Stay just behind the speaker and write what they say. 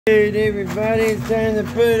Alright everybody, it's time to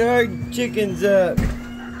put our chickens up.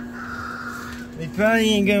 They probably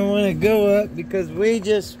ain't gonna want to go up because we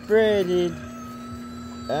just spreaded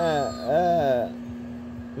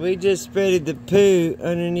the poo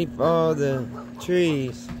underneath all the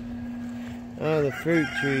trees, all the fruit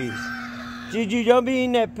trees. Juju, don't be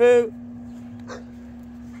eating that poo.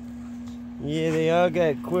 Yeah, they all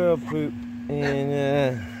got quail poop,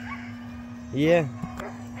 and yeah,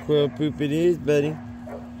 quail poop it is, buddy.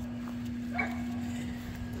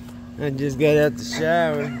 I just got out the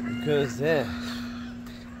shower because there's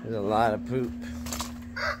a lot of poop.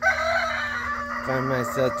 Find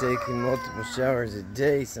myself taking multiple showers a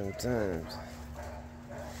day sometimes.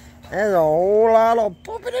 That's a whole lot of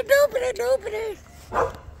poopity doopity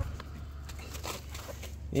doopity.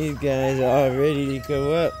 These guys are all ready to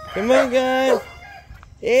go up. Come on, guys.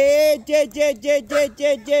 Hey, chickens.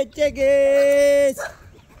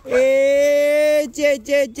 Hey,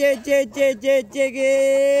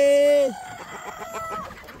 chickens.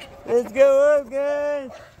 Let's go up, guys.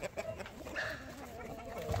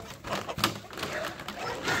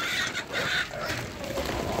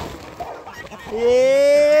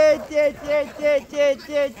 Yeah,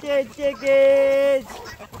 chickens.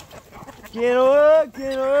 Get on,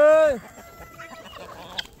 get on.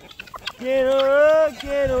 Get on,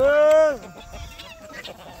 get on.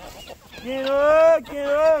 Get on, get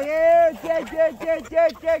on. Yeah, chickens.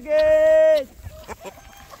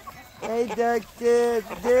 Hey, ducks, did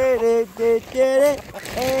it.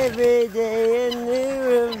 Every day a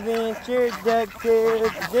new adventure, ducks,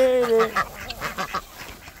 did it.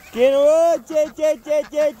 Get on, chicken.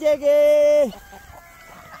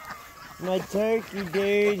 My turkey,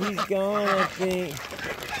 dude, he's gone, I think.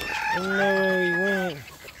 I don't know where he went.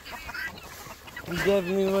 He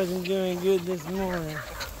definitely wasn't doing good this morning.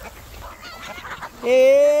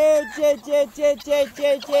 Hey, chicken.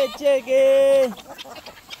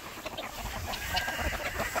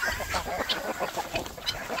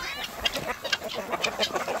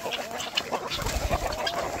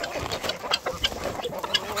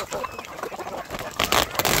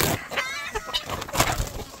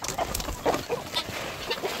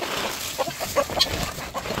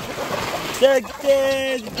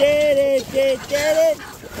 Success, did it.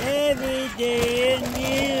 Every day a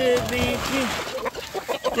new adventure.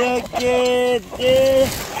 Success, did it.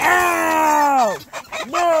 Ow!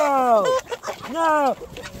 No!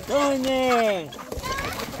 Go in there.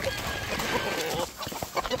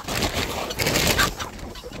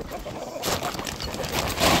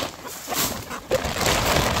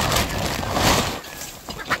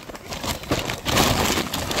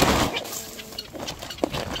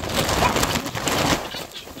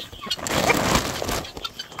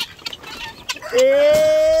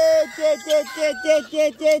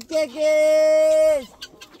 Hey, chickens!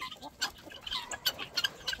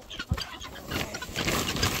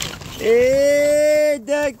 Hey,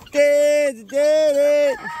 ducks, did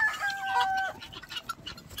it!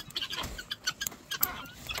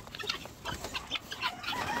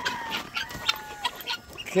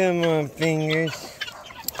 Come on, fingers.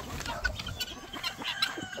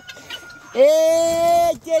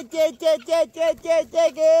 Hey, chickens! Hey, chickens! Hey,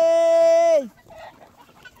 chickens!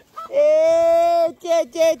 Hey,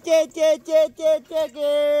 chickens!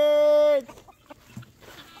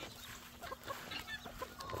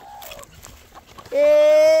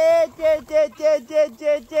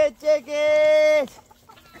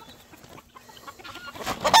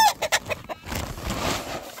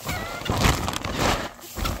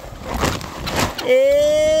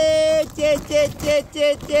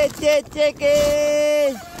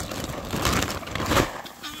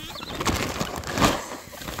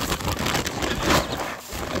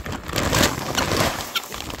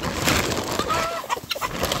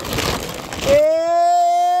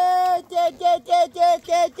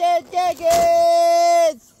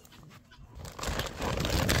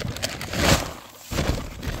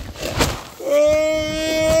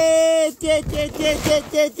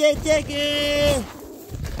 Chickens! Hey, chickens!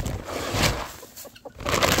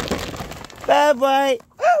 BobWhites!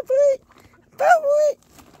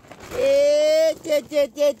 Hey,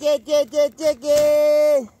 chickens!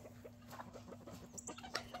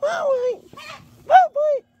 BobWhites!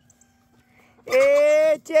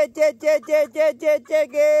 Hey,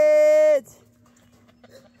 chickens!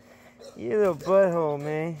 You little butthole,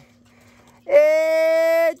 man.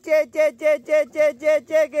 Hey, chickens!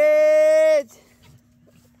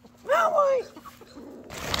 BobWhites!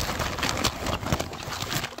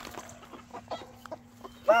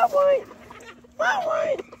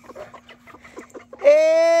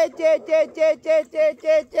 Hey,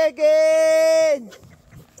 chickens!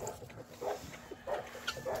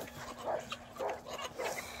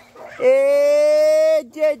 Hey,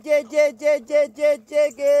 chickens. Hey,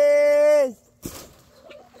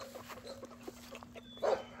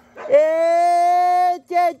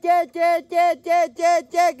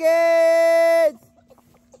 chickens.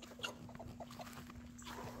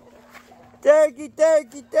 Turkey,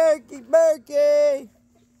 turkey, turkey, turkey.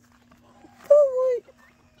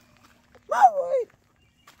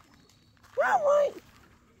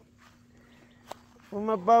 Where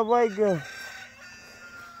my BobWhites go?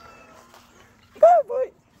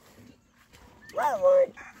 BobWhites.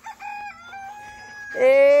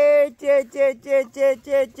 Hey, chickens.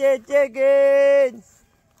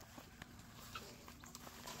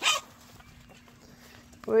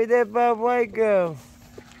 Where'd that BobWhites go?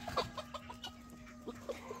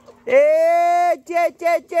 Hey,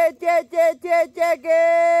 chickens. Chickens. Hey,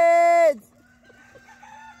 chickens.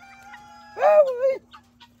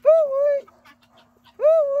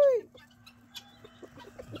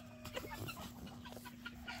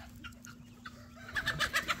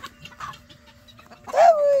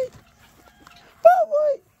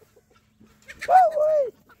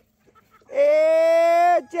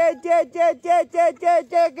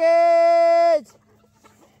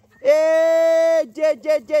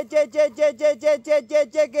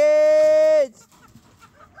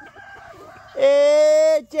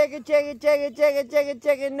 Hey,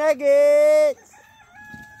 chicken nuggets.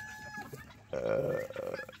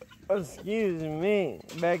 Excuse me,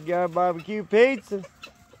 backyard barbecue pizza.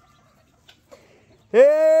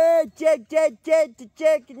 Hey,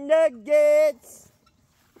 chicken nuggets.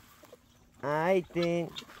 I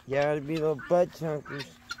think you ought to be little butt chunkers.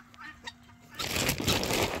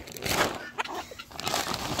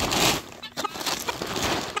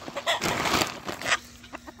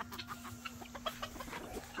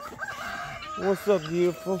 What's up,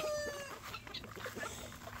 beautiful?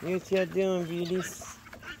 What y'all doing, beauties?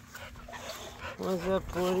 What's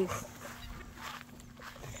up, buddies?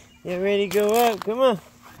 You ready to go up? Come on.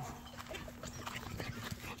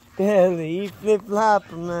 Belly, you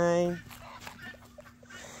flip-flopper, man.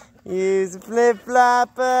 Use a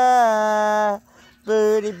flip-flopper.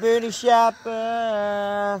 Booty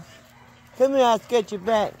shopper. Come here, I'll scratch your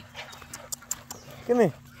back. Come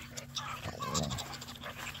here.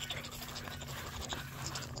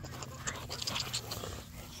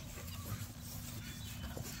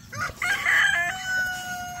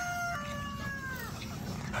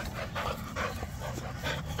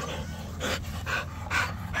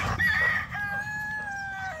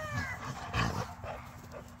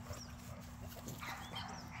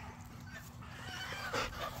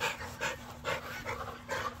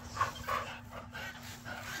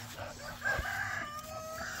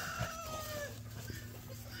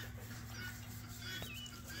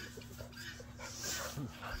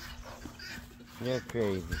 You're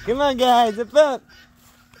crazy. Come on, guys, up.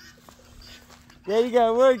 Daddy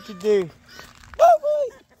got work to do.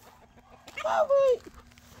 BobWhites.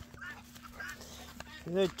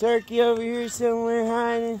 There's a turkey over here somewhere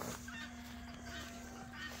hiding.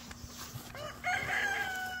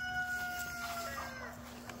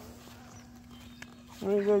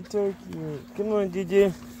 Where's our turkey at? Come on,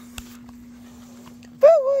 Juju.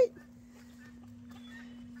 BobWhites.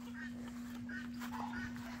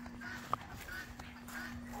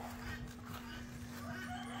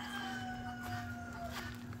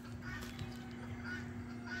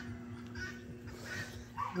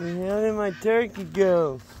 Where the hell did my turkey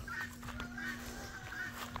go?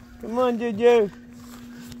 Come on, Juju.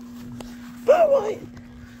 BobWhites.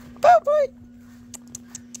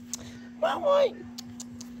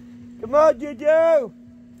 Come on, Juju.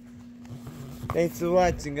 Thanks for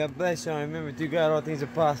watching. God bless y'all. Remember, through God, all things are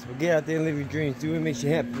possible. Get out there and live your dreams. Do what makes you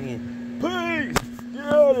happy.